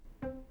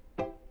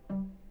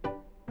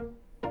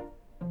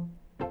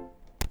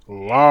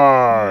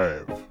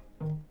Live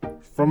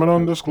from an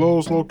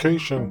undisclosed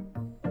location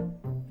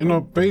in a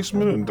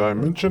basement in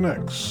Dimension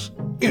X,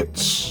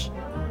 it's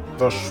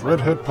the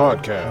Shredhead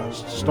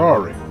Podcast,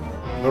 starring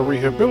the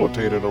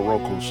rehabilitated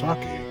Oroku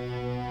Saki,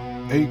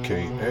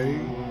 aka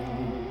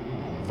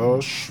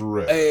the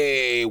Shred.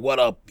 Hey, what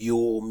up,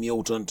 you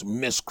mutant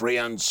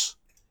miscreants?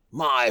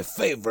 My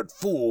favorite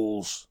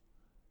fools.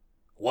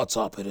 What's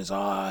up? It is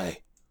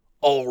I,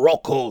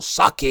 Oroku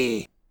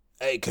Saki,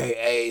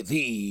 aka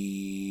the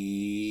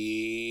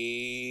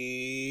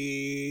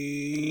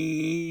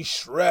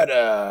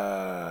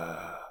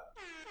Shredder.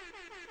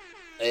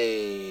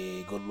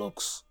 Hey, good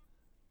looks.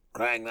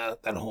 Krang,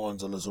 that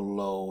horn's a little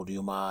low. Do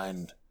you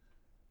mind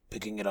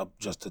picking it up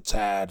just a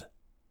tad?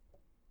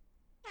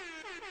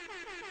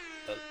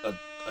 A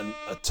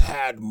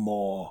tad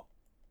more.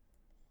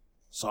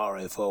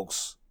 Sorry,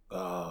 folks.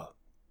 Our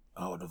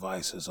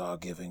devices are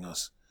giving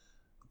us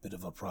a bit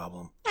of a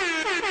problem.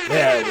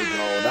 There we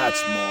go.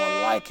 That's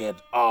more like it.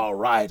 All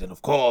right. And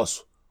of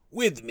course,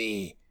 with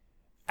me,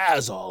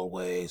 as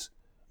always,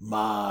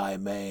 my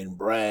main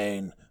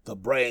brain, the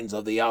brains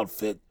of the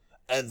outfit,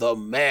 and the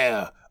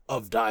mayor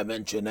of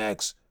Dimension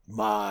X,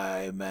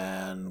 my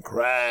man,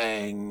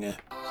 Krang.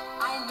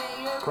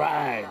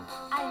 Krang.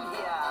 I'm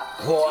here.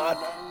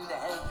 What? Lend a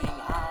helping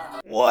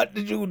hand. What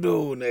did you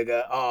do,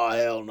 nigga? Oh,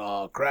 hell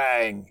no.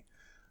 Krang,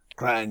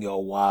 you're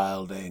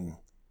wilding.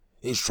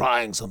 He's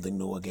trying something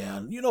new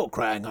again. You know,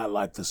 Krang, I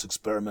like this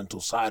experimental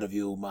side of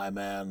you, my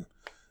man.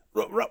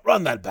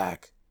 Run that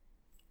back.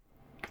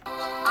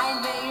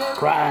 I'm here.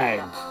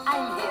 Krang.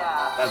 I'm here.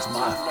 That's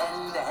my...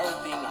 Lend a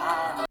helping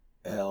hand.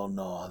 Hell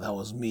no, that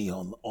was me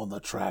on the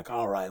track.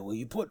 All right, well,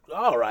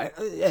 all right.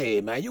 Hey,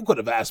 man, you could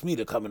have asked me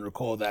to come and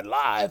record that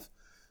live.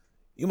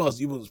 You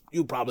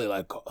probably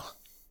like...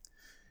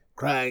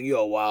 Krang, you're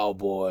a wild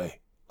boy.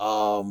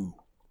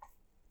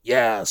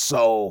 Yeah,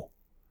 so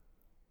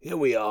here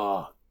we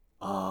are,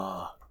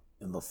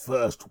 in the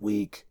first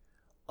week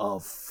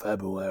of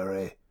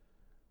February,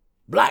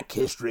 Black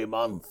History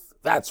Month.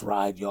 That's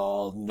right,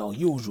 y'all. You know,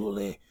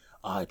 usually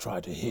I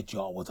try to hit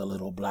y'all with a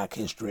little Black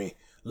History.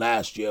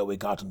 Last year we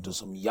got into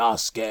some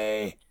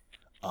Yasuke,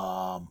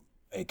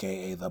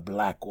 aka the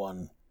Black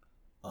One,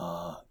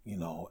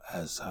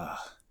 as,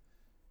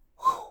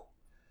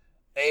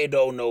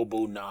 Edo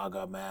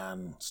Nobunaga,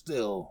 man.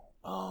 Still,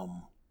 I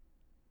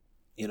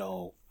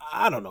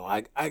don't know.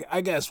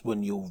 I guess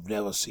when you've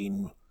never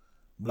seen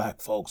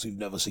black folks, you've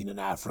never seen an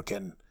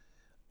African,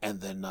 and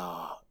then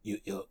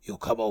you'll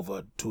come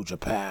over to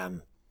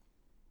Japan.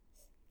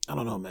 I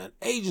don't know, man.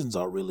 Asians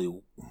are really,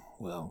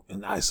 well,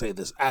 and I say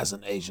this as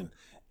an Asian,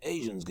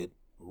 Asians get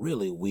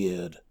really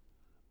weird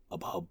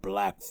about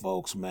black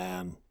folks,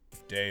 man.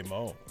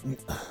 Demo.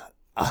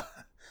 I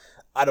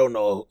don't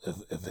know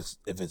if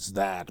it's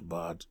that,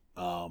 but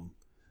I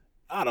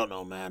don't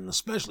know, man.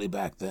 Especially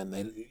back then,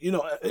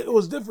 it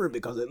was different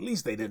because at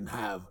least they didn't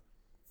have.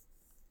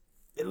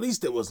 At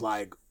least it was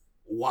like,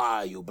 why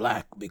are you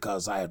black?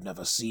 Because I have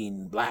never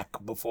seen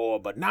black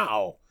before. But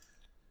now,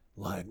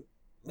 like,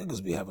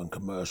 niggas be having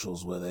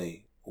commercials where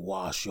they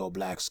wash your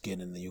black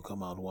skin and then you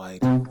come out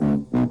white.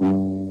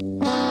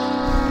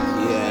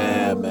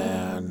 Yeah,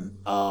 man.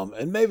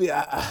 And maybe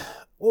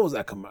what was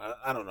that commercial?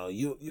 I don't know.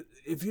 You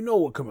if you know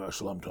what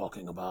commercial I'm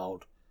talking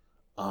about,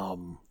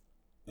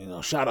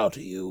 shout out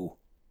to you.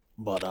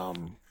 But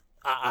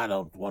I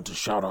don't want to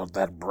shout out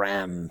that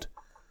brand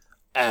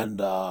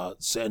and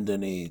send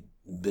any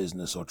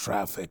business or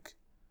traffic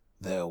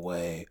their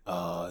way.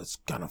 It's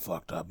kind of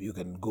fucked up. You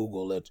can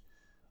Google it,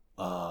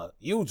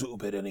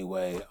 YouTube it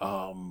anyway.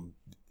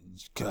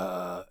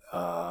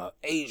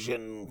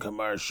 Asian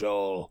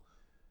commercial.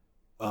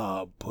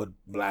 Put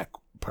black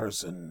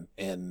person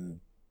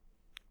in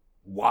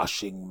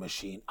washing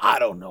machine. I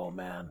don't know,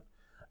 man.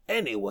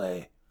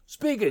 Anyway,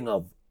 speaking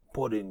of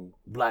putting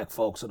black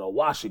folks in a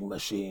washing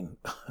machine,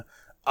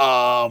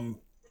 I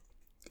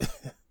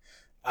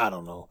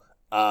don't know.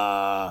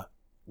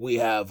 We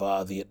have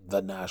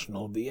the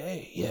National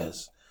BA,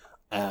 yes,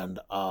 and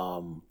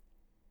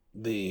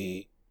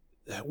the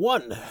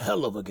one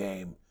hell of a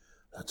game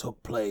that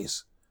took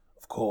place,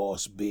 of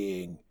course,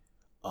 being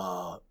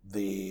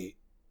the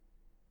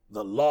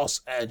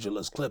Los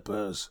Angeles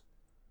Clippers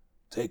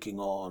taking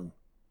on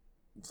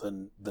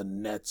the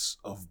Nets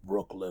of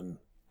Brooklyn,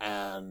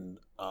 and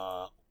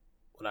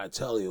when I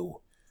tell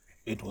you,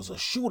 it was a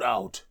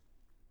shootout.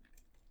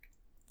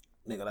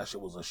 Nigga, that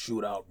shit was a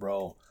shootout,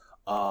 bro.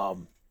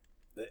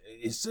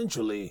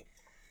 Essentially,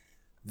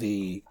 man,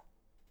 the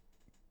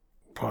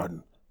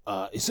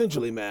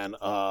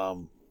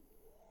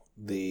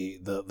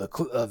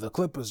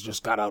Clippers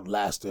just got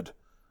outlasted.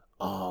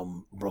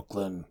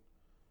 Brooklyn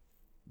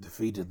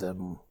defeated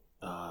them,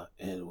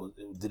 and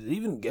did it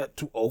even get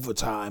to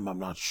overtime? I'm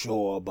not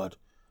sure, but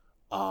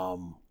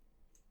man,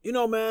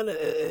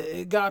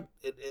 it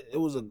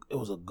was a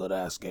good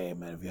ass game,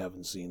 man. If you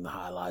haven't seen the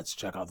highlights,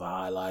 check out the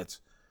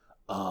highlights.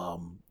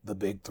 The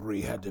big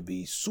three had to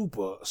be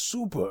super,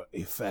 super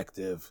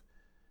effective.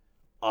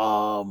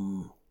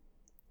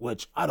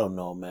 Which I don't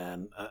know,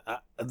 man.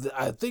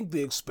 I think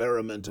the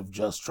experiment of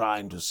just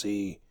trying to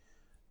see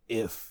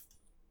if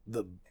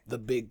the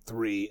big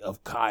three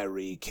of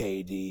Kyrie,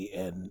 KD,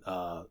 and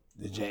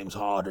James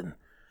Harden,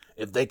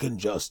 if they can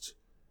just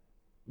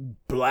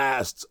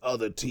blast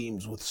other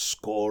teams with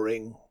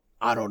scoring.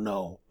 I don't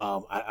know.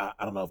 I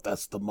don't know if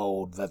that's the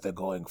mode that they're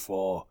going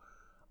for.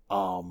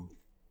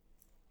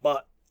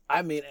 But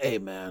I mean, hey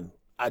man,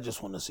 I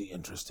just want to see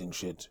interesting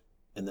shit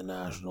in the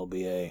National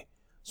BA,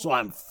 so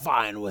I'm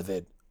fine with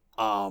it.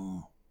 Yeah,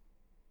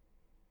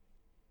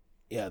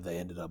 they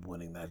ended up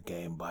winning that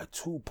game by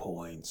 2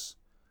 points.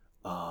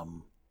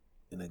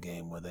 In a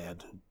game where they had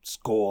to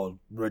score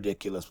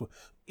ridiculous.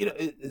 You know,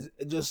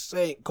 just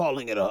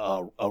calling it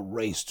a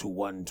race to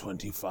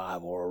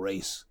 125 or a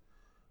race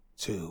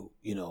to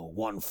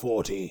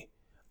 140.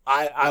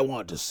 I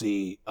want to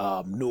see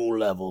new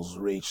levels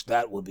reached.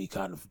 That would be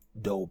kind of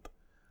dope.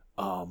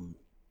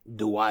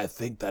 Do I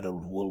think that it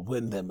will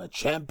win them a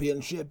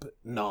championship?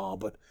 No,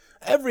 but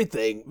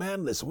everything,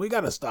 man. Listen, we got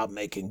to stop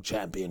making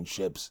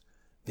championships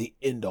the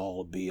end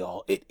all be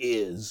all. It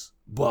is.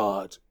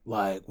 But,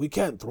 like, we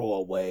can't throw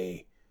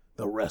away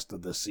the rest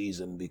of the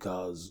season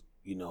because,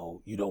 you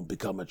don't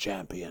become a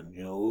champion.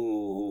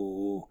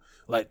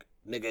 Like,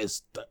 nigga,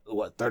 it's,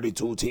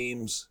 32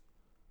 teams?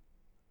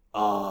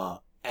 And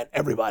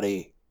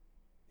everybody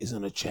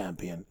isn't a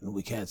champion. And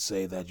we can't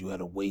say that you had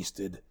a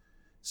wasted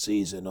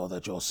season or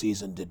that your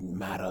season didn't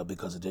matter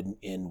because it didn't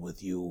end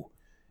with you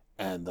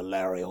and the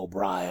Larry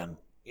O'Brien.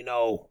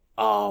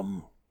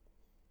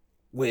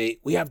 We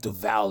have to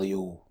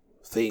value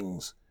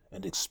things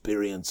and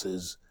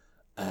experiences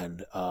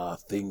and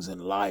things in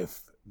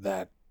life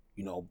that,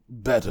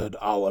 bettered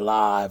our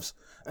lives.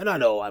 And I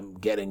know I'm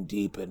getting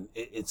deep and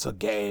it's a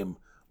game,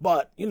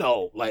 but,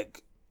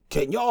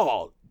 can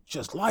y'all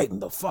just lighten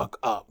the fuck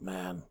up,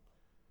 man?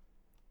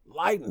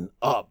 Lighten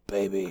up,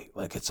 baby.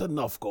 Like, it's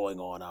enough going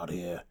on out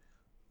here.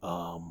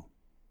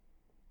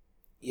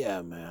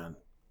 Yeah, man.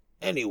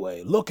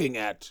 Anyway, looking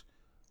at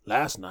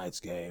last night's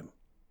game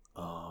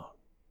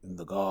in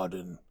the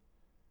Garden.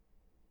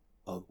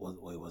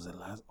 Was it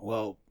last?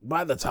 Well,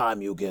 by the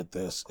time you get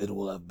this, it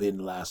will have been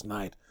last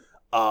night.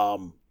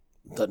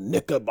 The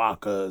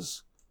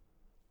Knickerbockers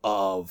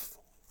of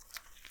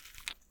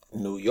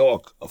New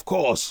York, of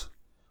course,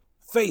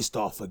 faced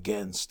off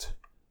against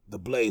the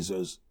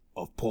Blazers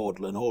of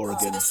Portland,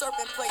 Oregon.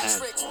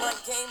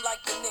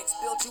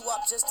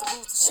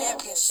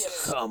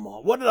 Come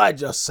on, what did I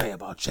just say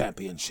about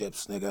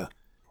championships, nigga?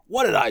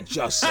 What did I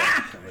just say?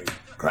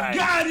 Krang.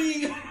 Got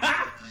him!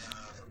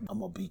 I'm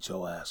gonna beat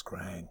your ass,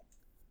 Krang.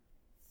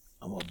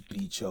 I'm gonna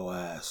beat your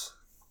ass.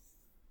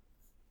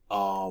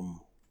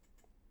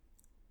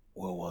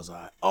 Where was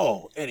I?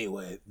 Oh,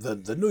 anyway,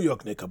 the New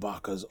York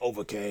Knickerbockers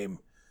overcame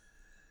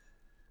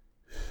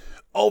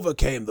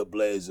the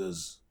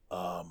Blazers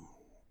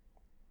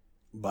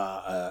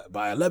by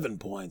 11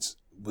 points,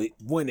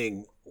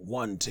 winning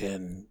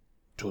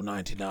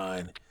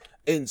 110-99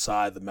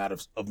 inside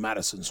of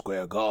Madison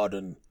Square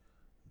Garden.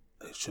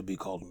 It should be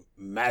called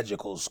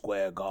Magical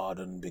Square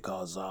Garden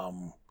because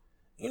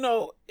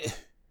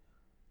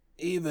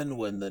even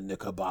when the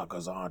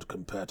Knickerbockers aren't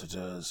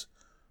competitors,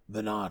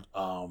 they're not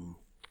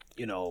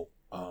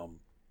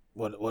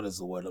what is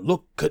the word?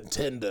 Look,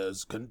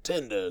 contenders.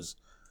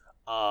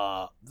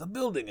 The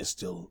building is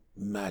still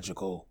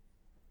magical,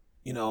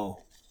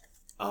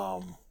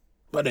 but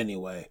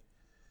anyway,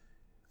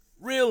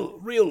 real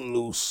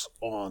loose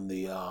on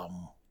the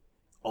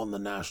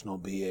National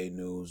BA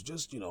news,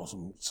 just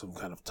some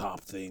kind of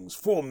top things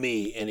for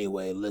me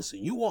anyway.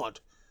 Listen, you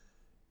want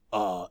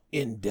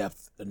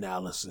in-depth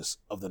analysis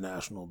of the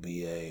National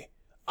BA,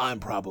 I'm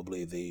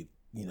probably the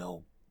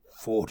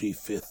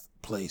 45th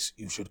place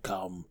you should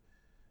come,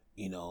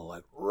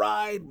 like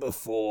right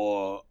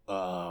before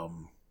I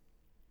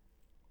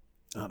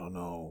don't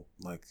know,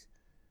 like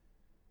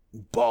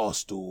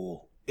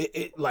Barstool.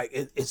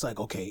 It's like,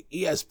 okay,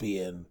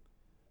 ESPN.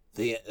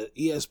 The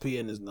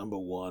ESPN is number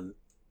one.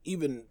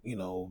 Even,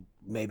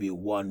 maybe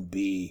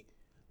 1B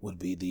would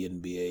be the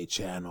NBA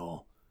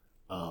channel.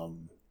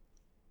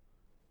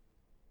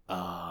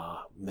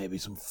 Maybe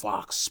some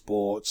Fox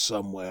Sports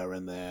somewhere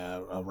in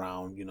there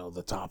around,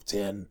 the top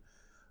 10.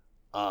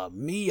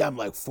 Me, I'm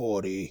like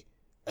 40,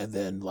 and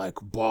then like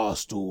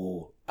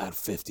Barstool at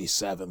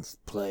 57th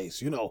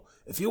place.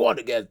 If you want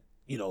to get,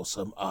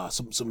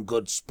 some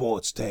good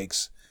sports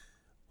takes,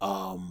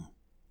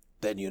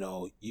 then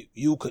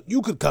you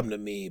could come to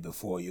me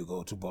before you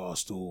go to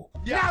Barstool.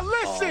 Now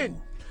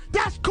listen,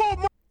 that's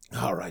called.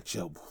 All right,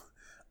 Joe.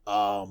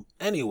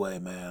 Anyway,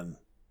 man.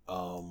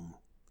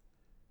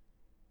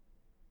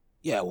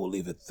 Yeah, we'll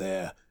leave it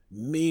there.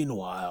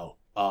 Meanwhile,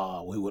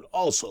 we would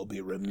also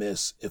be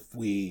remiss if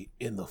we,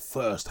 in the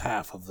first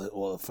half of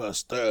the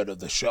first third of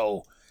the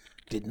show,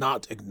 did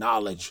not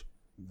acknowledge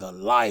the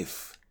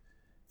life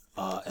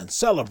and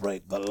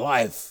celebrate the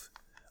life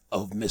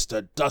of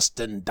Mr.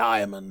 Dustin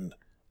Diamond.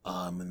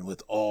 And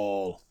with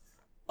all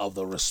of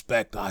the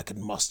respect I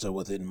can muster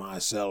within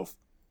myself,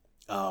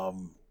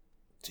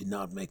 did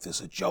not make this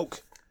a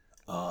joke.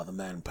 The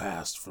man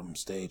passed from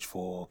stage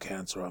 4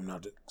 cancer. I'm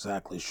not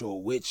exactly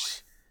sure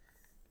which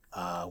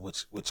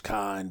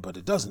kind, but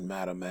it doesn't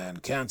matter, man.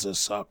 Cancer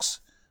sucks,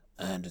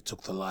 and it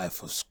took the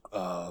life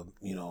of,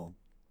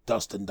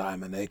 Dustin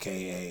Diamond,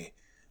 a.k.a.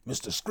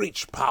 Mr.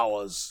 Screech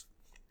Powers.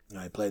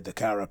 I played the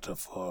character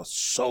for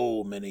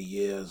so many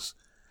years.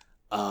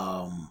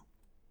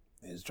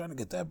 He's trying to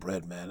get that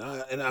bread, man.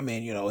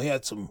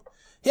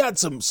 He had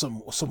some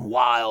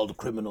wild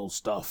criminal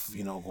stuff,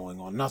 going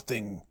on.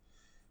 Nothing.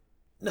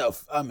 No,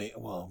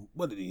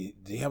 what did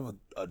he have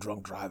a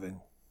drunk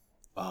driving?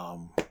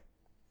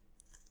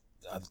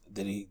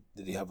 Did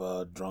he have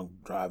a drunk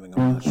driving?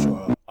 I'm not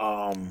sure.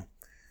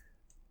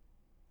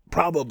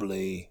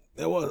 Probably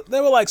there were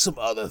like some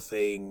other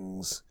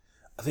things.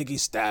 I think he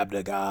stabbed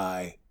a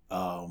guy.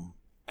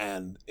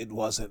 And it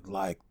wasn't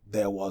like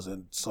there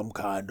wasn't some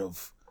kind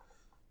of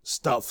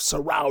stuff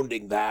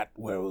surrounding that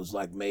where it was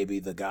like maybe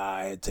the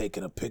guy had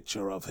taken a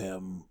picture of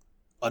him,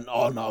 an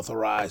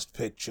unauthorized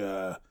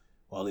picture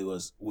while he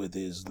was with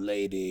his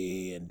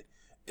lady, and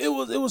it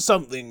was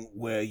something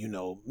where,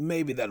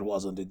 maybe that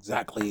wasn't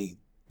exactly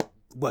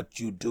what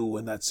you do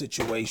in that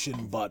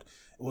situation, but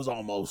it was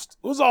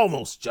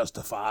almost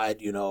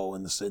justified, in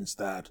the sense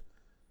that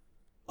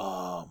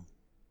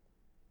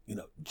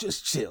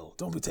just chill.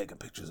 Don't be taking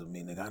pictures of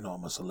me, nigga. I know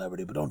I'm a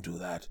celebrity, but don't do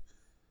that.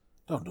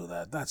 Don't do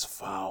that. That's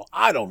foul.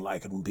 I don't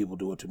like it when people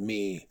do it to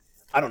me.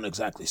 I don't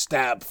exactly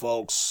stab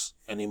folks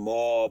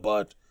anymore,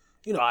 but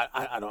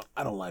I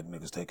don't like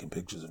niggas taking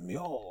pictures of me.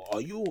 Oh,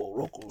 are you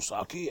Oroku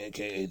Saki,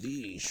 aka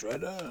the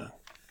Shredder?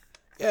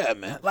 Yeah,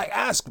 man. Like,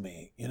 ask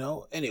me.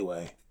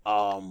 Anyway.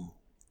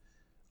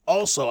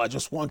 Also, I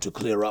just want to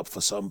clear up for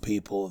some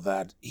people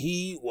that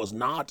he was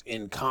not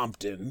in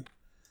Compton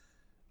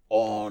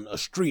on a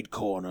street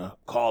corner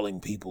calling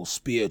people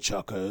spear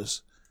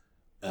chuckers,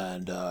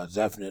 and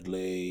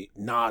definitely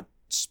not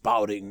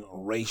spouting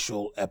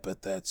racial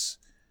epithets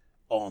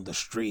on the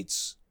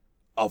streets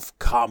of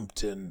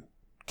Compton,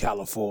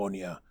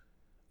 California.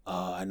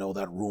 I know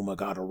that rumor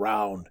got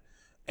around,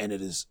 and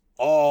it is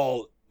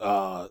all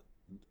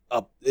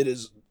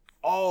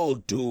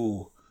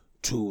due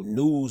to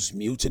News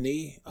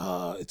Mutiny.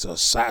 It's a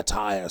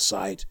satire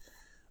site.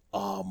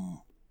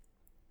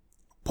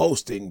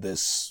 Posting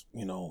this,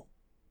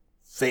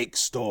 fake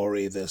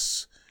story,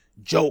 this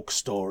joke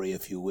story,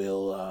 if you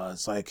will.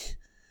 It's like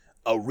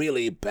a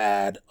really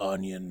bad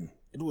onion.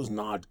 It was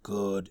not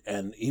good.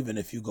 And even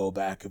if you go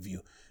back, if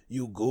you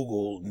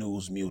Google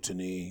News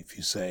Mutiny, if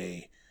you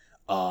say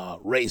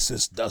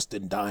racist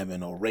Dustin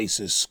Diamond or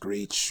racist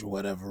Screech,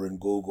 whatever in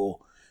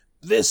Google,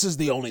 this is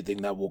the only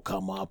thing that will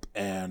come up.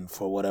 And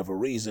for whatever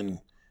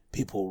reason,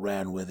 people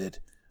ran with it.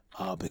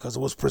 Because it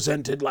was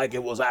presented like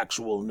it was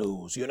actual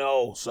news,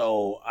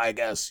 So I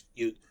guess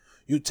you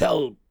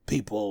tell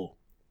people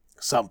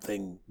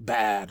something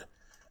bad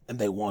and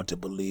they want to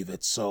believe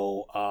it.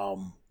 So,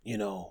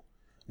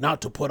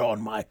 not to put on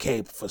my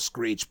cape for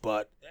Screech,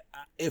 but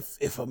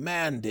if a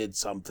man did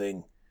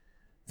something,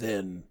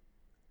 then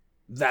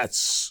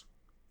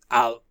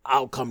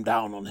I'll come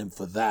down on him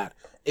for that.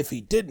 If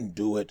he didn't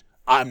do it,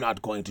 I'm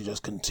not going to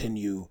just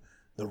continue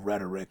the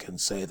rhetoric and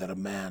say that a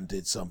man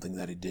did something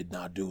that he did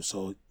not do.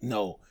 So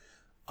no,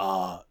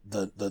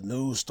 the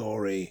news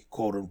story,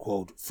 quote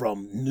unquote,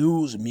 from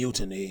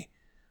newsmutiny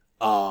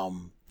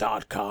 .com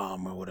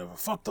or whatever.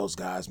 Fuck those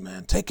guys,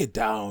 man. Take it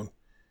down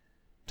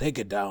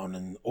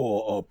and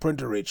or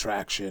print a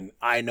retraction.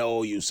 I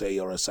know you say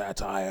you're a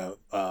satire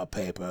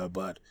paper,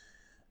 but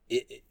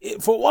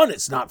for one,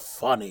 it's not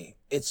funny.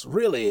 It's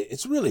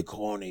really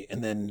corny.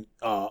 And then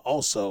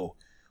also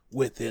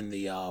within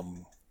the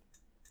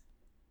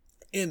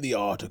in the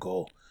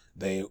article,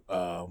 they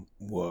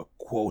were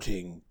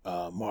quoting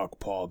Mark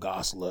Paul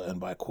Gosselaar, and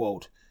by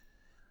quote,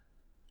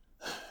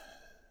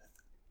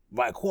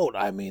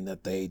 I mean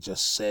that they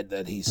just said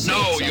that he said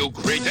something. You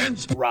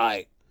cretins!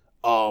 Right.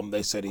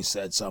 They said he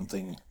said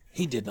something.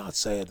 He did not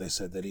say it. They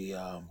said that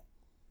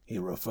he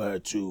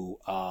referred to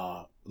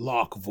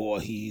Locke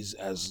Voorhees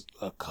as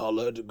a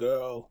colored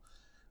girl.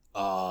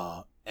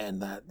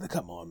 And that,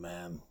 come on,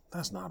 man.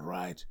 That's not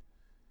right.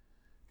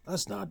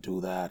 Let's not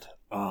do that.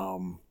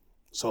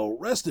 So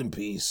rest in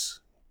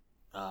peace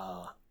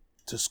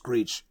to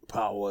Screech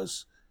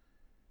Powers,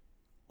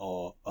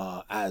 or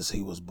as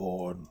he was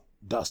born,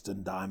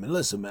 Dustin Diamond.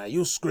 Listen, man,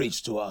 you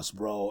screeched to us,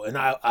 bro, and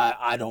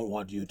I don't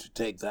want you to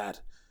take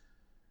that.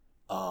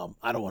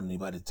 I don't want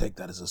anybody to take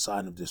that as a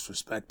sign of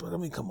disrespect, but I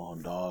mean, come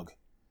on, dog.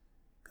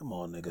 Come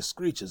on, nigga.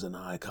 Screech is an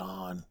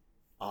icon.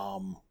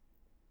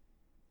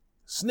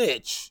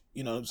 Snitch,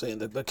 you know what I'm saying?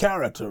 The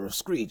character of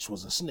Screech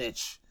was a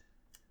snitch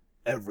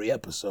every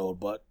episode,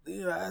 but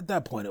at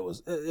that point it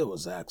was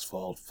Zach's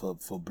fault for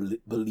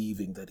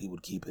believing that he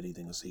would keep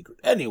anything a secret.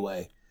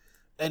 Anyway,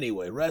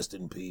 rest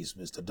in peace,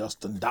 Mr.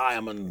 Dustin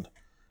Diamond,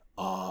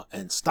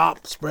 and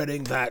stop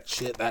spreading that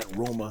shit, that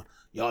rumor.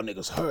 Y'all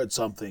niggas heard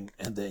something,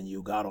 and then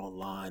you got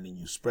online and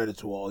you spread it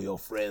to all your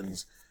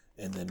friends,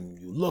 and then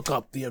you look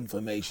up the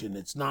information.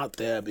 It's not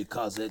there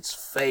because it's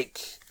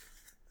fake.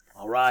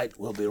 All right,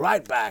 we'll be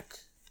right back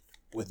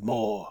with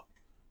more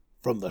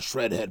from the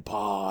Shredhead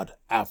Pod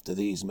after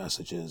these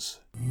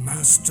messages.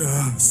 Master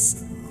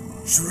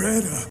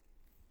Shredder.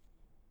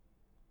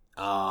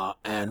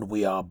 And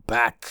we are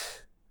back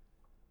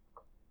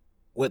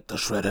with the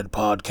Shredhead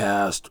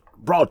Podcast,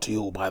 brought to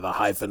you by the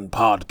Hyphen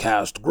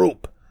Podcast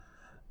Group.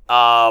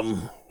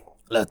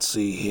 Let's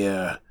see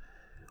here.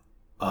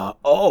 How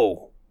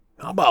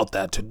about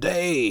that?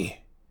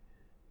 Today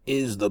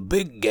is the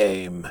big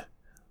game.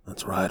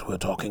 That's right, we're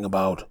talking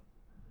about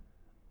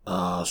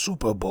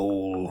Super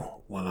Bowl.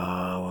 Well,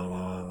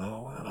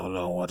 I don't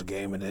know what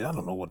game it is. I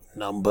don't know what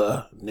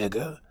number,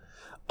 nigga.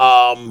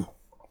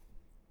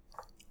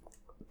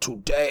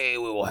 Today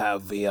we will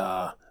have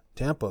the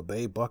Tampa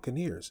Bay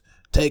Buccaneers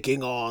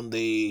taking on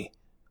the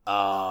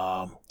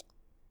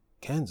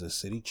Kansas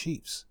City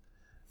Chiefs.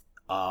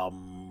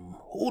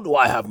 Who do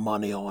I have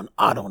money on?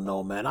 I don't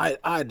know, man.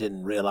 I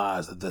didn't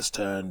realize that this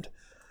turned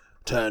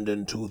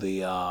into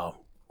the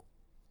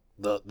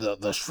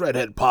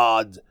Shredhead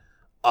Pod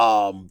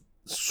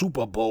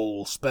Super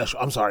Bowl special.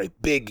 I'm sorry,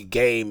 big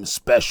game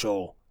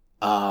special.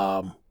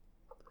 I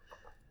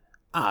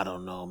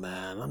don't know,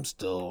 man.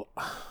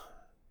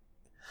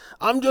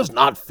 I'm just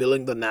not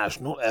feeling the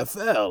National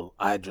FL.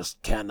 I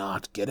just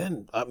cannot get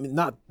in. I mean,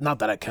 not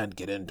that I can't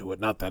get into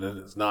it. Not that it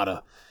is not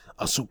a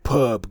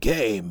superb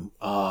game.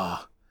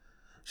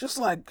 Just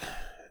like,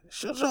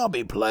 should y'all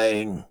be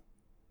playing,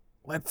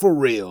 like, for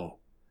real,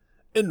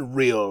 in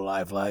real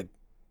life? Like,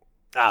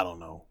 I don't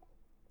know.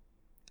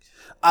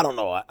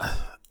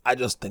 I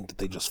just think that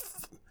they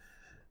just,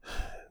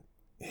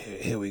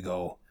 here we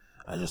go.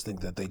 I just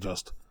think that they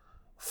just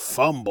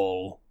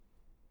fumble,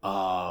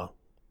 the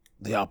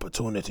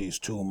opportunities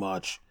too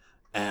much,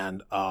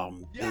 and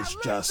it's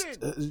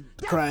just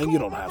crying. You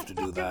don't have to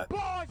do that.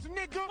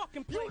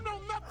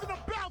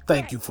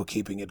 Thank you for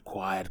keeping it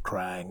quiet,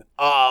 crying.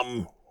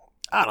 I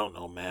don't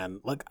know,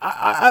 man. Like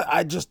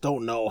I just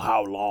don't know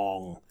how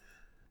long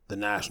the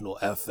National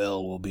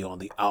FL will be on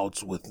the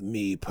outs with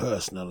me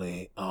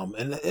personally.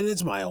 And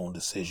it's my own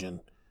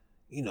decision.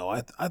 You know,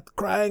 I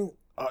crying.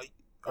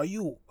 Are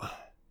you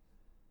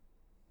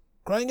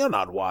crying? You're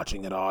not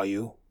watching it, are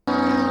you?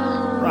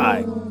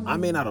 Right. I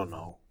mean, I don't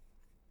know.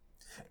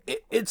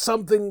 It's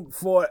something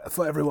for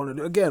everyone to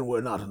do. Again,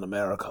 we're not in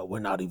America. We're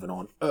not even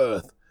on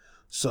Earth.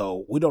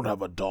 So we don't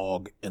have a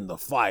dog in the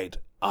fight.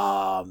 There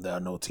are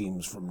no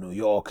teams from New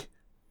York.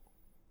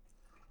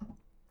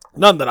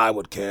 None that I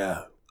would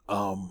care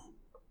to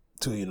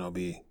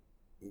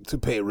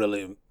pay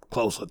really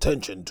close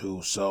attention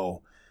to.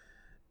 So,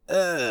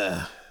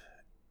 I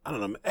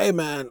don't know. Hey,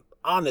 man,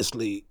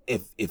 honestly,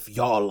 if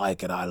y'all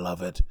like it, I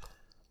love it.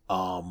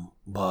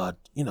 But,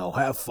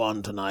 have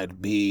fun tonight.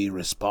 Be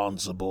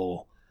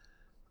responsible.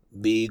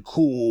 Be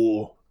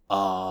cool.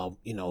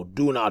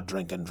 Do not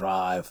drink and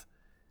drive.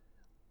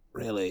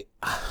 Really,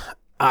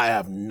 I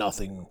have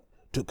nothing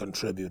to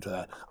contribute to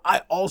that.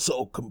 I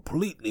also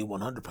completely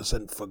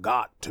 100%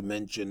 forgot to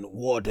mention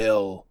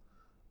Wardell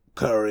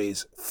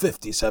Curry's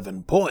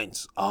 57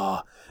 points.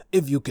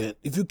 If you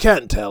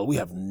can't tell, we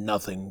have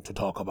nothing to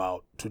talk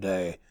about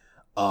today.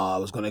 I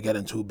was going to get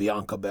into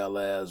Bianca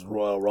Belair's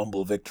Royal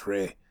Rumble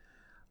victory.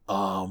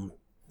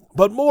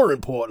 But more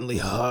importantly,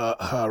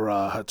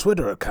 her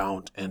Twitter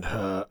account and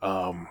her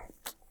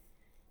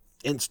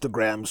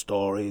Instagram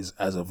stories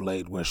as of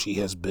late, where she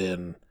has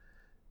been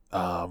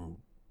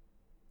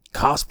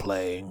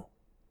cosplaying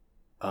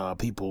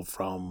people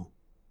from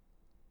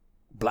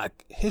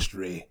Black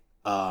History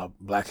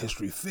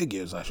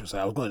figures, I should say.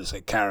 I was going to say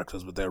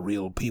characters, but they're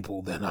real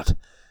people. They're not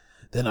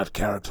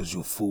characters,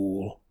 you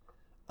fool.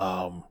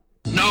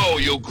 No,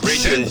 you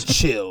cretin.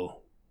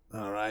 Chill.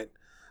 All right.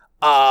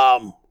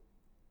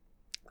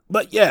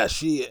 But yeah,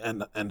 she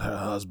and her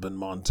husband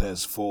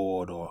Montez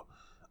Ford or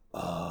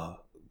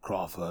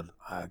Crawford,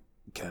 I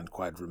can't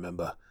quite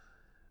remember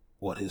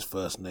what his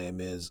first name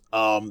is.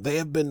 They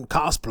have been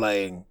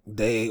cosplaying.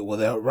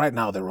 Right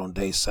now they're on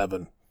day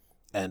 7,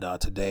 and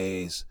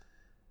today's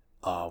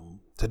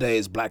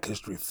Black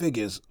History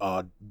figures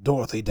are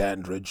Dorothy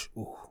Dandridge.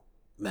 Ooh,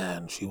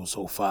 man, she was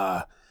so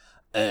fire.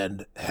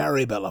 And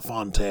Harry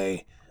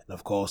Belafonte. And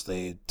of course,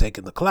 they've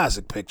taken the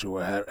classic picture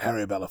where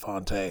Harry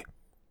Belafonte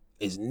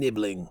is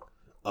nibbling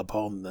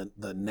upon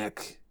the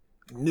neck,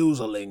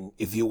 noozling,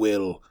 if you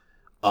will,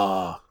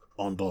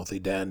 on Dorothy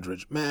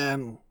Dandridge.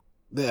 Man,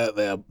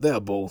 they're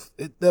both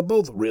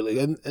really,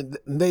 and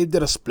they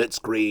did a split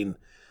screen.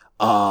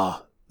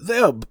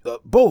 They're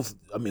both,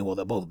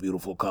 they're both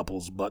beautiful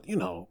couples, but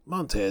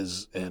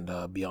Montez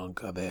and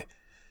Bianca,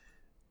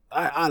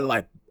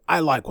 I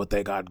like what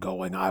they got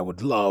going. I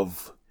would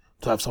love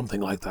to have something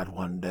like that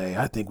one day.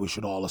 I think we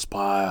should all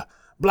aspire.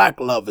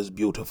 Black love is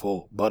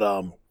beautiful, but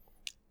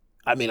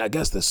I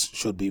guess this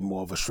should be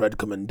more of a shred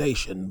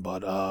commendation,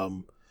 but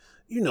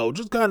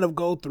just kind of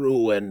go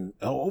through and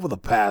over the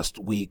past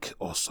week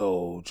or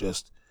so,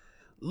 just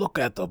look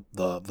at the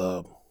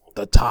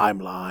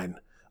timeline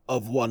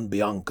of one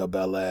Bianca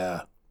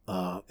Belair,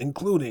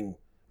 including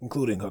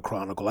her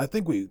chronicle. I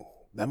think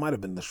that might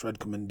have been the shred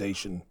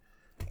commendation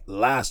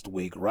last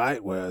week,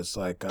 right? Where it's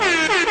like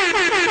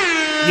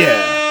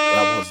Yeah,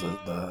 that was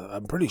the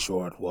I'm pretty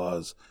sure it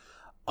was.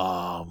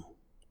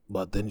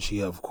 But then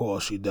she, of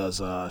course, she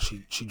does.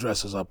 She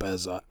dresses up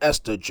as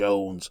Esther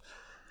Jones,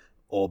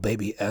 or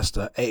Baby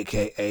Esther,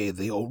 aka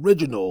the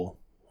original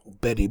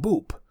Betty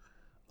Boop.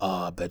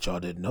 Bet y'all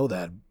didn't know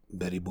that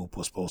Betty Boop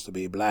was supposed to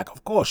be black.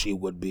 Of course she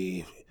would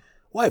be.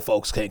 White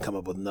folks can't come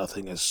up with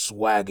nothing as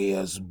swaggy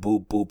as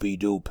Boop Boopy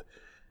Doop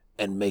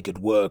and make it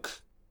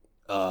work.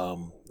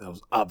 That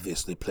was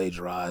obviously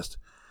plagiarized.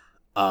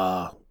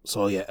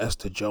 So yeah,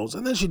 Esther Jones,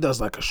 and then she does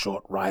like a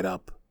short write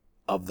up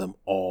of them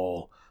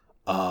all.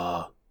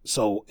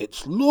 So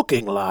it's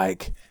looking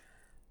like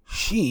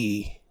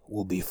she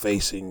will be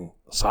facing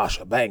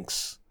Sasha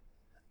Banks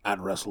at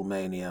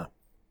WrestleMania.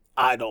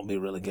 I don't be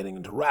really getting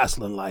into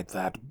wrestling like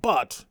that,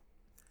 but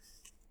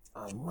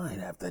I might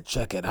have to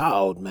check it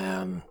out,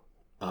 man.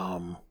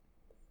 And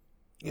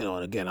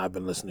again, I've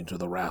been listening to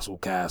the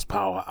Wrestlecast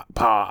Power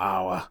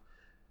Hour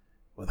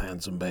with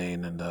Handsome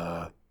Bane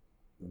and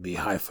B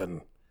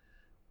hyphen,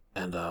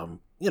 and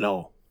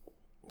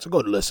it's a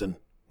good listen.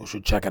 You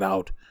should check it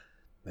out.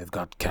 They've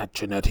got Kat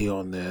Chinetti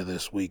on there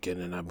this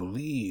weekend, and I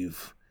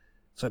believe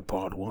it's at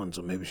part 1,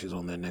 so maybe she's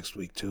on there next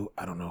week too.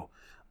 I don't know.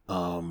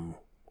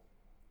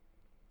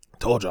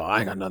 Told y'all I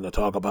ain't got nothing to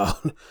talk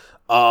about.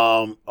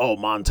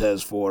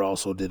 Montez Ford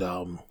also did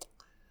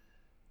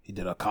he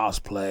did a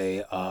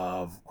cosplay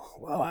of,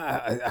 well,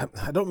 I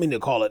don't mean to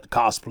call it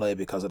cosplay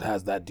because it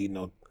has that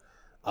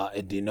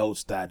it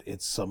denotes that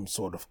it's some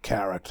sort of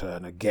character.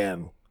 And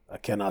again, I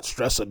cannot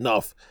stress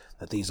enough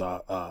that these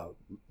are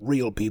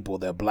real people.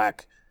 They're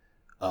black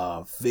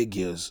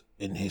figures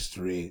in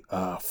history.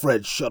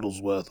 Fred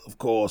Shuttlesworth, of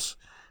course,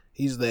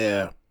 he's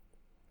there.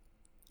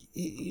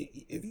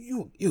 If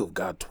you've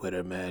got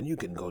Twitter, man, you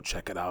can go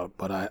check it out.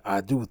 But I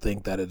do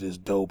think that it is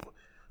dope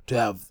to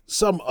have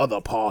some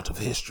other part of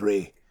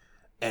history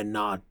and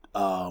not,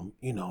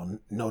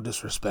 no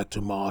disrespect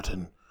to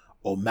Martin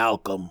or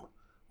Malcolm,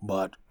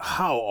 but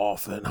how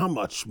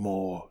much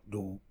more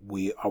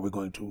are we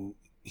going to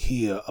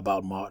hear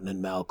about Martin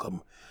and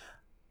Malcolm,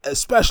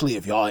 especially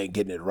if y'all ain't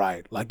getting it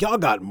right? Like, y'all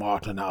got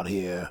Martin out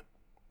here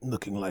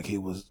looking like he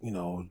was,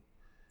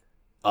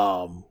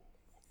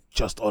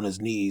 just on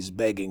his knees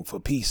begging for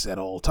peace at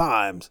all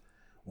times,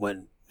 when,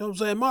 you know what I'm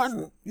saying,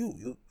 Martin,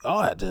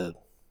 y'all had to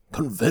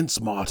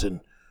convince Martin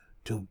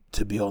to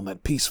be on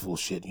that peaceful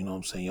shit, you know what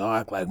I'm saying? Y'all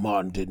act like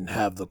Martin didn't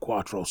have the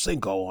Quattro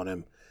Cinco on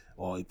him,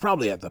 or he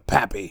probably had the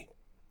Pappy.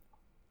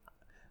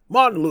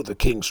 Martin Luther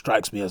King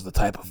strikes me as the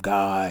type of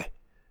guy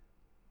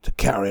to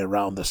carry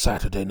around the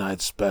Saturday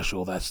night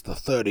special. That's the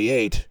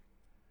 38.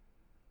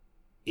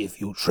 If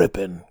you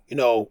tripping,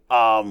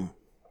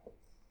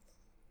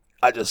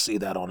 I just see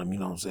that on him, you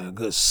know what I'm saying? A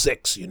good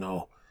 6,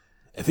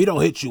 If he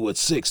don't hit you with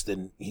 6,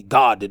 then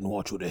God didn't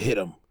want you to hit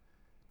him.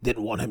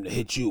 Didn't want him to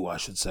hit you, I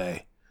should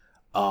say.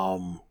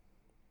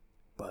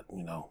 But,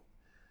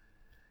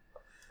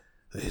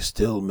 they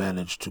still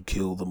managed to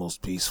kill the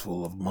most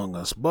peaceful among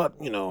us. But,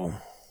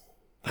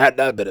 had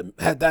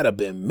that have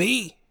been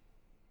me,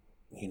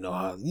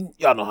 y'all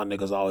know how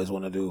niggas always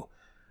want to do.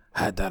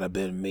 Had that have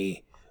been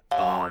me,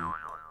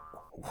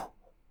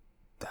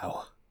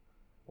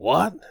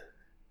 what?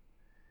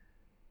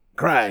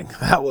 Krang,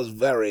 that was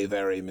very,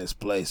 very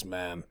misplaced,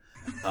 man.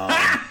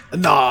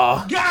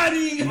 Nah. Got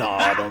him!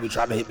 Nah, don't be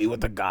trying to hit me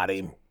with the got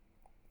him.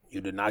 You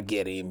did not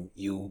get him.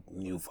 You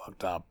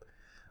fucked up.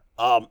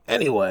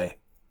 Anyway,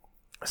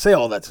 I say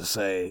all that to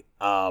say,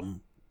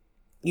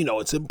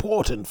 it's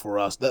important for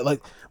us that,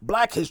 like,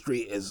 black history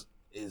is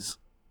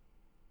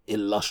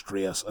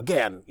illustrious.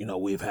 Again,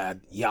 we've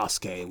had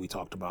Yasuke we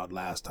talked about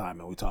last time,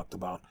 and we talked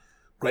about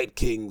great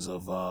kings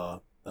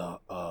of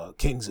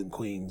kings and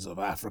queens of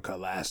Africa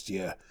last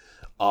year.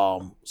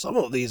 Some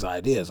of these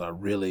ideas are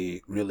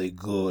really, really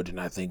good, and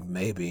I think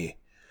maybe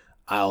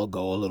I'll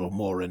go a little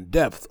more in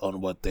depth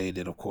on what they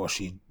did. Of course,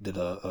 she did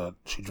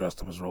she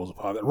dressed up as Rosa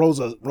Parks.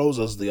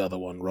 Rosa's the other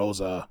one.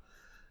 Rosa,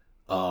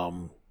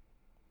 who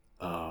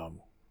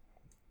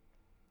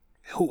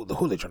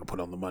they trying to put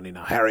on the money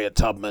now? Harriet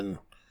Tubman,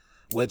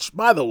 which,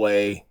 by the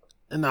way,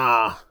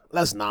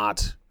 let's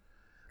not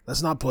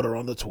put her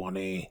on the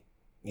 20.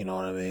 You know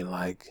what I mean?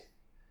 Like,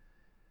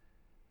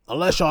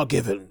 unless y'all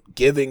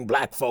giving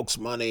black folks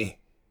money,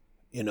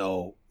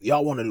 y'all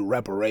want to do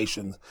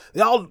reparations.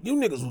 You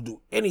niggas will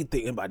do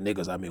anything. And by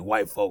niggas, I mean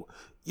white folk.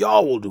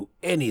 Y'all will do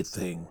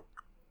anything.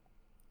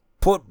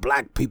 Put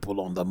black people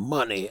on the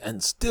money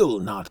and still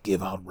not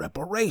give out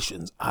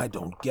reparations. I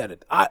don't get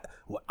it. I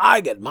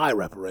get my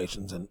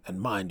reparations, and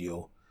mind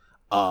you,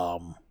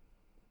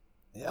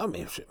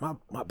 shit, my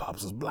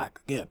pops is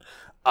black again.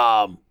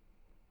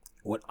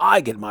 When I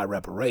get my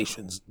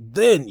reparations,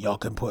 then y'all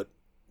can put,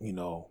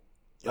 y'all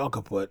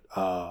could put,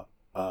 y'all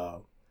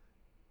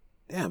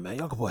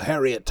could put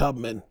Harriet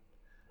Tubman,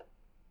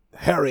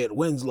 Harriet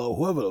Winslow,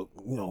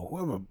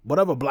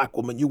 whatever black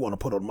woman you want to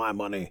put on my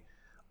money,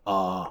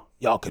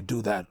 y'all could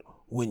do that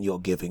when you're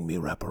giving me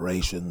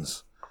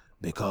reparations,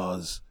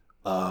 because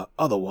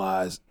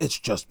otherwise it's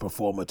just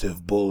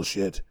performative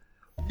bullshit.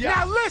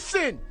 Now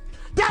listen,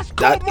 That's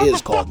That called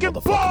is called motherfucking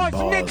motherfucking bars,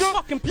 bars.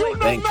 nigga. You know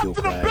Thank you,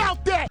 nothing Craig.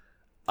 about that.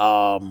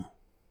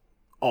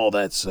 All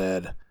that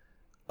said,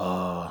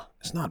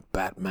 it's not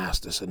Bat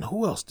Masterson.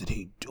 Who else did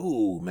he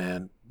do,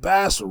 man?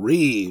 Bass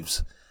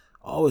Reeves.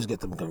 I always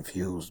get them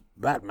confused.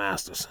 Bat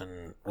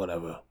Masterson,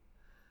 whatever.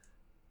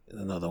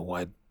 Another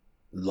white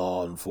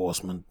law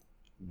enforcement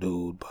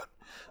dude, but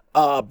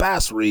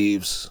Bass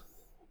Reeves.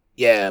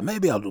 Yeah,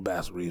 maybe I'll do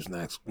Bass Reeves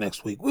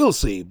next week. We'll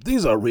see.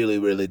 These are really,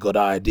 really good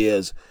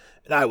ideas,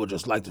 and I would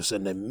just like to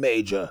send a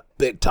major,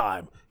 big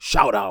time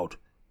shout out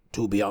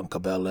to Bianca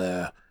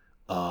Belair.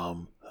 Her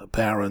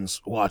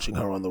parents watching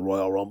her on the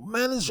Royal Rumble.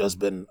 Man, it's just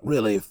been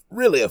really,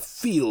 really a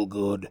feel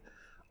good,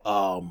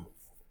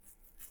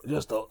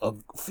 just a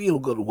feel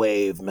good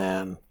wave,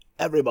 man.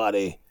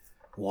 Everybody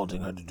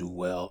wanting her to do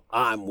well.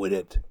 I'm with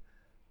it.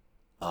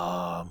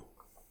 Not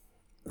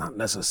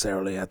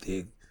necessarily at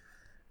the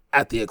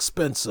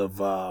expense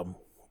of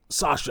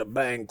Sasha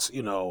Banks,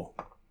 you know,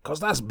 'cause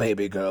that's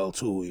baby girl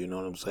too. You know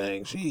what I'm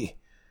saying? She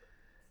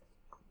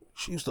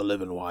used to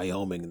live in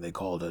Wyoming, and they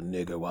called her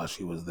nigger while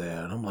she was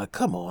there. And I'm like,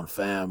 come on,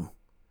 fam,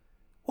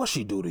 what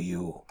she do to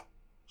you?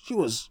 She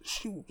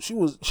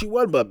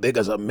wasn't but big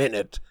as a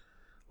minute.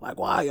 Like,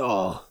 why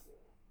y'all?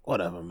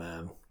 Whatever,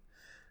 man.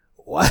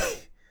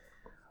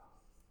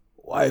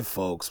 White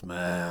folks,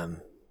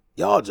 man,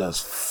 y'all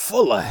just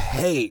full of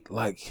hate.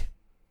 Like,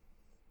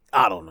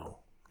 I don't know.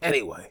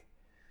 Anyway,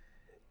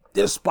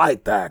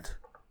 despite that,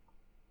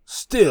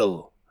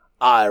 still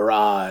I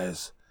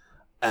rise,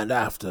 and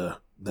after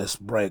this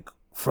break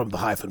from the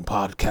Hyphen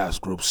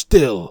Podcast Group,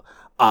 still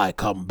I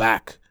come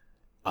back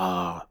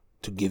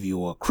to give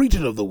you a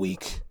Cretin of the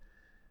Week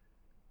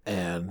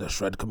and a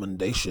Shred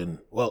Commendation.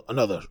 Well,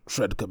 another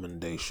Shred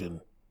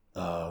Commendation.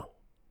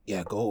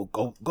 Yeah,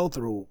 go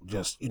through,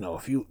 just, you know,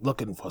 if you're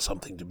looking for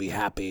something to be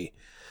happy,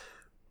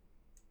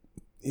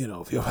 you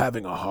know, if you're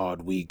having a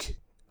hard week,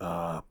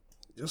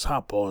 just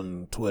hop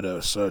on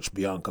Twitter, search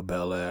Bianca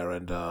Belair,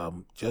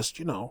 and just,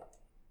 you know,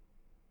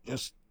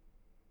 just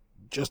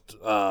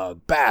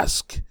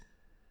bask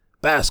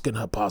in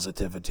her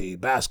positivity,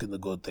 bask in the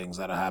good things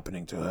that are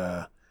happening to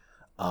her,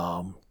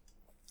 and,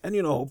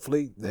 you know,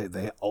 hopefully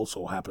they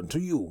also happen to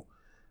you.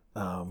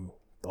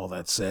 All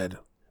that said,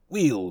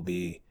 we'll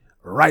be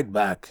right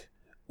back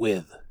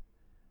with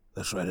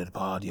the Shredded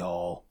Pod,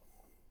 y'all.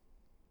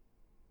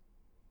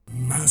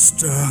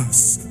 Master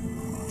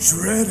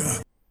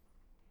Shredder.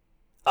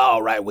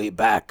 All right, we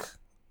back.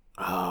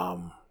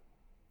 Where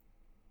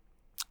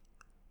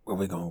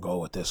we gonna go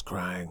with this,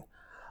 crying?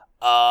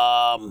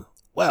 Well,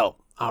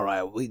 all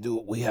right,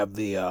 we have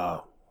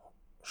the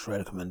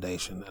Shred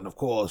Commendation, and of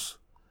course,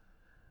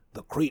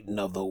 the Cretin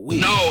of the Week.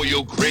 No,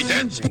 you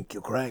cretins! Thank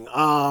you, Krang.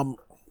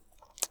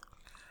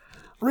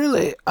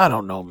 Really, I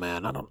don't know,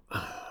 man. I don't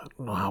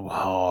know how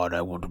hard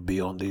I want to be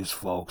on these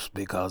folks,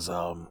 because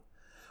a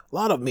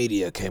lot of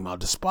media came out,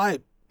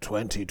 despite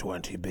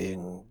 2020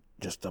 being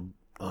just a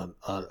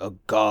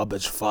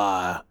garbage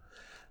fire.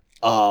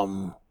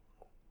 The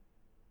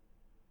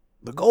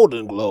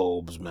Golden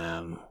Globes,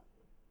 man.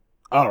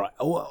 All right,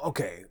 well,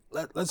 okay.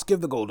 Let's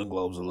give the Golden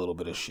Globes a little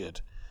bit of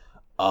shit,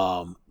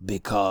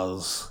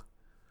 because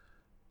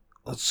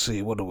let's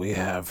see, what do we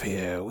have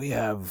here? We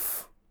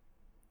have,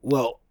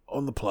 well,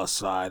 on the plus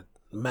side,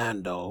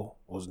 Mando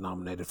was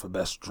nominated for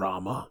Best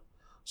Drama,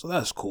 so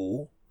that's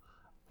cool.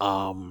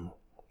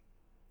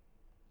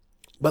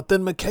 But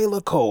then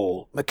Michaela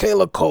Cole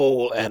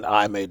and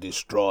I May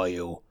Destroy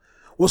You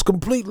was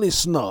completely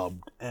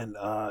snubbed, and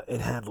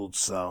it handled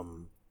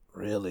some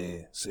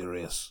really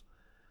serious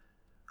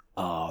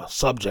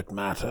subject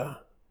matter.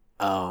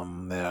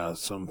 There are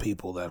some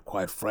people that,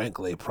 quite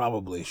frankly,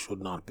 probably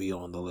should not be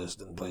on the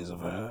list in place of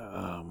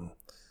her.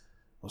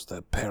 What's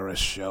that Paris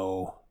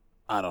show?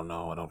 I don't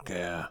know. I don't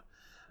care.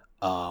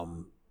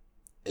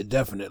 It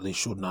definitely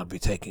should not be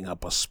taking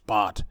up a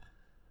spot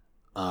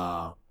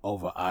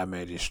over I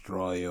May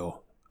Destroy You.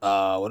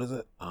 What is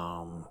it?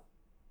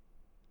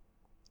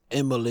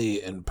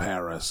 Emily in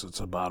Paris. It's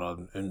about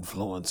an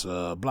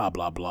influencer, blah,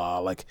 blah, blah.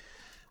 Like,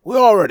 we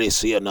already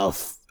see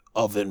enough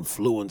of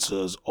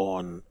influencers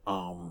on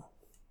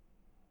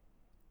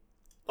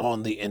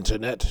the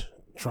internet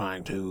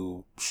trying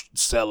to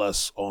sell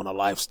us on a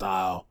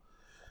lifestyle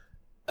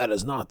that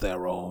is not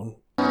their own.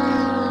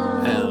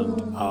 And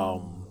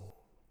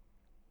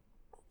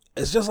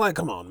it's just like,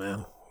 come on,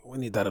 man. We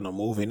need that in a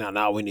movie.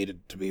 Now we need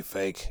it to be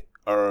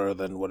fake-er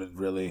than what it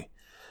really...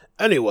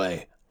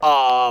 Anyway,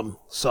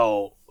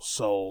 so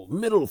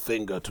middle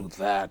finger to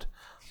that.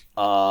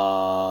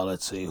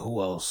 Let's see,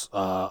 who else?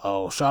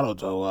 Shout out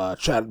to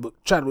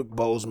Chadwick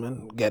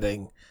Boseman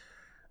getting...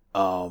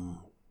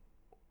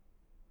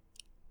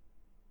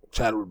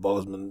 Chadwick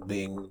Boseman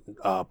being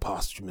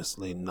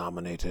posthumously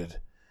nominated.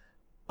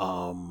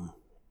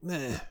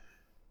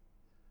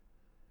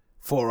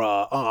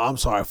 For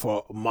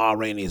Ma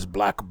Rainey's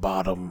Black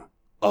Bottom,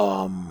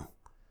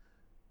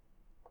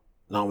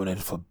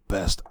 nominated for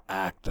Best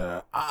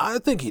Actor. I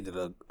think he did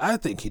a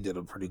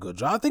pretty good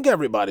job. I think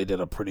everybody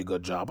did a pretty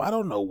good job. I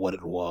don't know what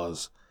it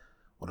was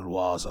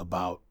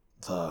about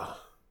the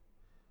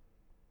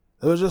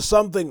There was just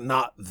something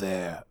not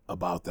there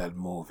about that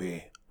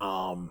movie.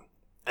 And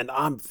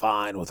I'm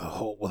fine with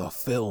a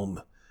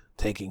film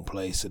taking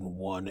place in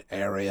one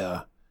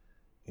area.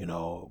 You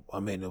know, I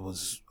mean, it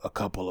was a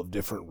couple of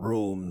different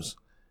rooms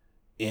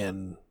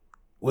within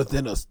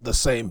the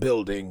same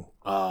building,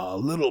 a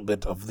little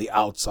bit of the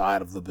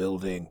outside of the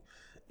building,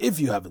 if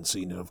you haven't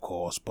seen it, of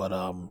course. But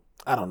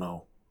I don't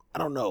know.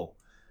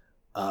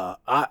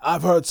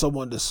 I've heard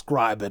someone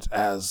describe it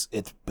as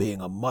it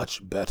being a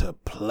much better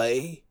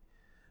play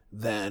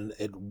than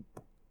it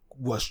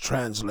was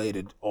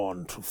translated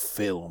onto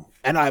film,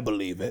 and I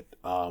believe it,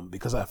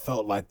 because I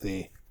felt like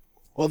the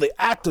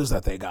actors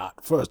that they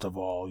got, first of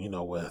all, you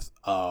know, with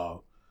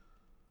Chadwick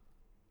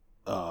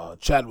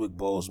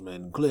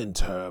Boseman, Glenn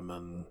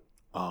Turman,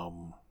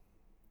 and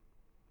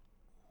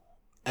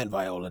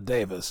Viola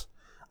Davis,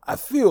 I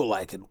feel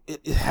like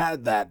it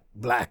had that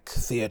black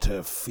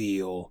theater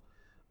feel,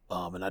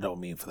 and I don't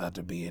mean for that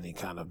to be any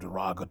kind of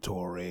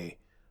derogatory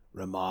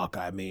remark.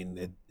 I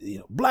mean,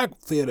 black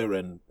theater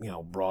and,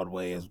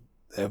 Broadway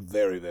they're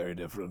very, very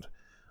different.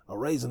 A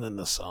Raisin in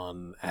the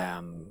Sun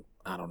and,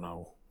 I don't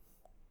know,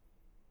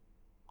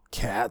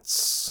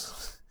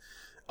 Cats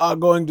are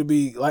going to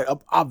be, like,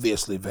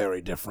 obviously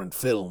very different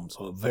films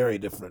or very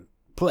different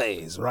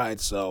plays, right?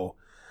 So,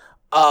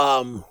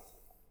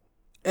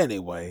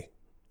 anyway,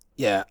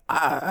 yeah,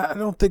 I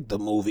don't think the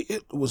movie,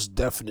 it was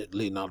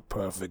definitely not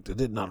perfect. It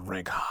did not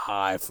rank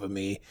high for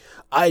me.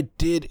 I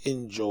did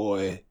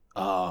enjoy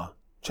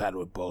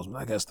Chadwick Boseman.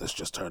 I guess this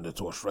just turned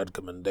into a shred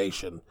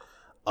commendation.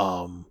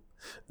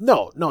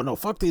 No,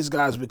 fuck these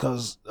guys,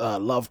 because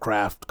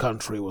Lovecraft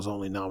Country was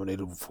only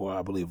nominated for,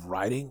 I believe,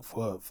 writing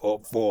for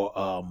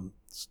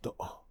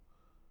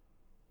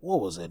what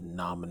was it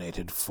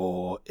nominated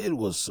for? It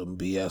was some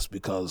BS,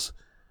 because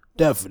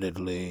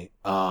definitely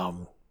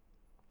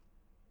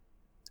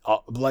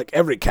like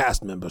every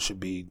cast member should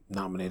be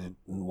nominated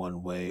in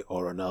one way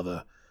or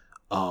another.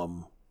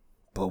 But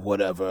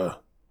whatever,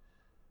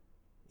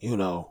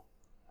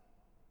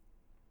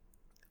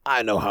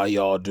 I know how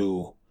y'all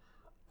do.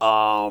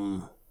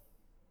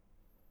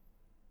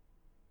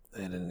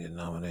 They didn't get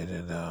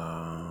nominated.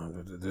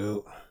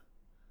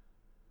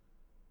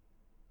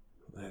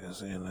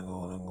 Legacy in the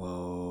Golden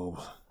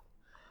Globes.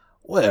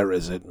 Where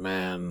is it,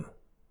 man?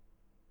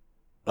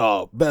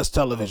 Oh, Best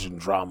Television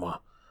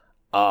Drama.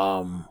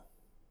 Yeah,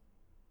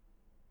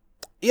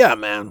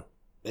 man.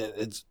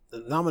 It's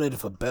nominated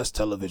for Best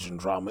Television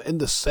Drama in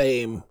the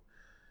same.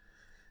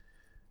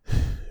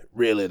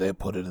 Really, they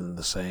put it in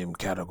the same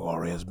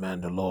category as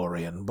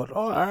Mandalorian. But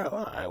all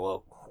right.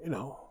 Well,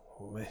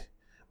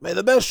 may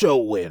the best show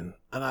win.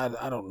 And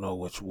I don't know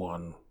which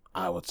one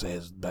I would say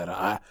is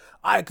better.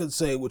 I could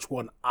say which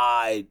one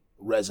I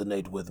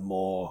resonate with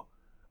more.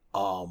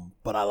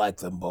 But I like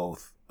them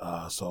both.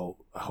 So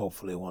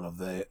hopefully one of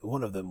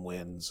them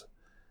wins.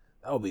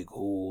 That would be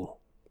cool.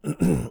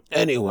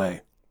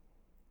 Anyway,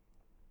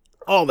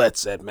 all that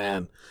said,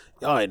 man,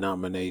 y'all ain't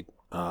nominate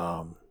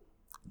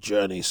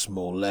Journey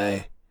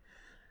Smollett.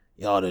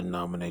 Y'all didn't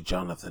nominate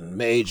Jonathan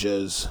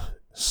Majors.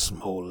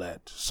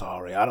 Smollett.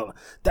 Sorry,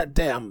 that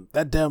damn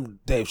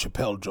Dave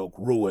Chappelle joke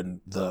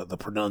ruined the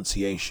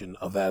pronunciation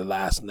of that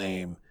last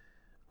name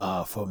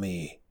for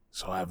me.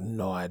 So I have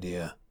no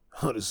idea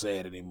how to say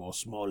it anymore.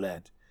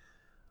 Smollett.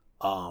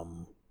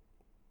 And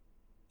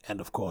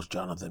of course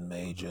Jonathan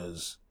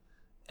Majors.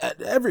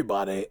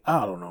 Everybody,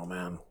 I don't know,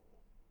 man.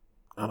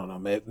 I don't know.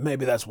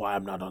 Maybe that's why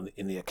I'm not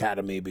in the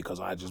Academy, because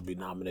I just be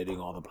nominating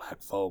all the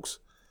black folks.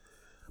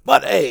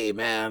 But hey,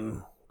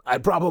 man,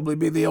 I'd probably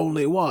be the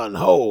only one.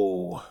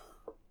 Ho,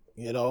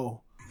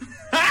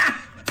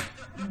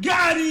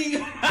 Got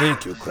him!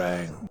 Thank you,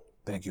 Krang.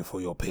 Thank you for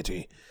your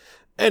pity.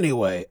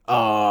 Anyway,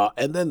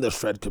 and then the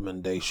shred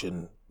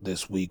commendation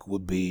this week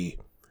would be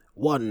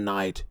One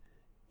Night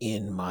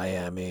in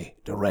Miami,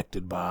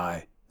 directed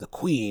by the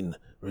Queen,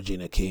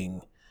 Regina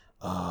King.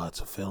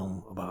 It's a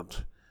film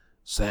about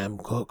Sam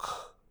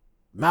Cooke,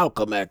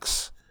 Malcolm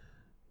X,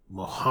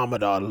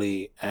 Muhammad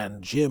Ali,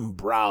 and Jim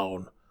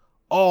Brown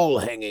all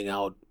hanging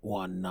out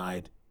one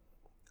night.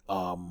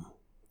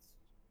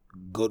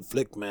 Good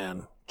flick,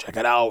 man. Check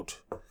it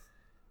out.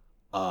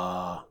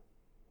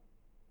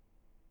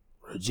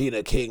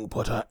 Regina King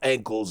put her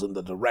ankles in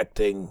the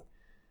directing.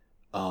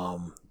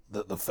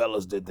 The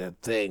fellas did their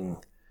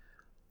thing.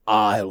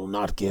 I'll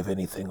not give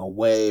anything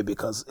away,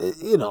 because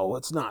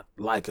it's not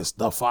like it's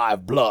the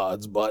Five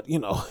Bloods, but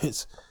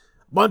it's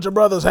a bunch of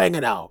brothers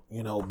hanging out,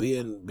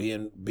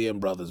 being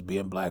brothers,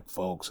 being black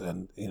folks,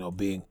 and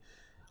being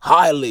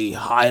highly,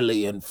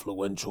 highly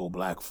influential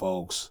black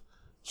folks.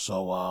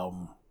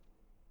 So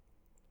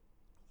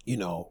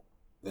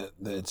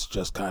it's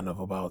just kind of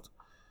about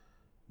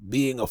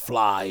being a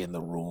fly in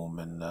the room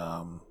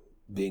and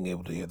being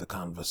able to hear the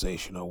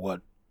conversation,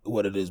 or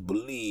what it is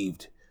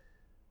believed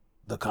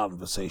the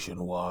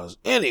conversation was.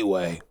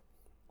 Anyway,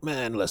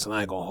 man, listen,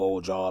 I ain't gonna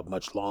hold y'all up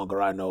much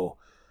longer. I know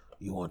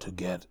you want to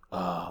get,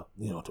 to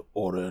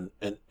order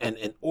an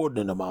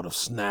inordinate amount of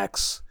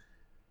snacks,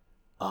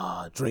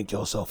 drink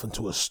yourself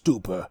into a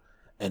stupor,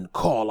 and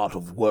call out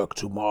of work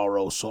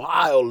tomorrow, so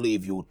I'll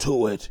leave you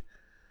to it.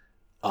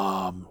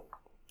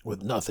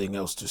 With nothing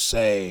else to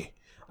say,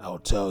 I'll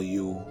tell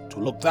you to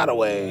look that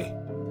way,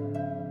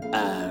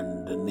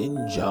 and the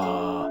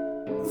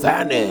ninja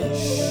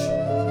vanish.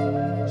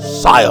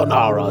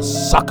 Sayonara,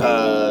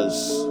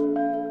 suckers!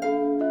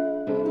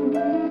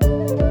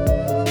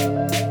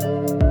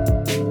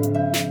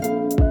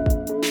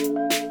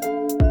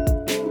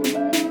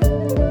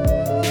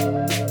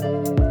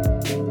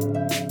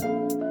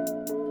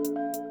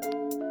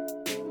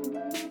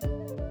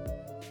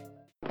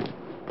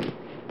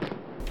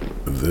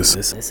 This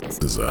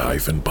is a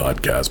Hyphen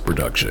Podcast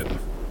production.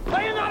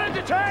 Are you not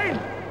entertained?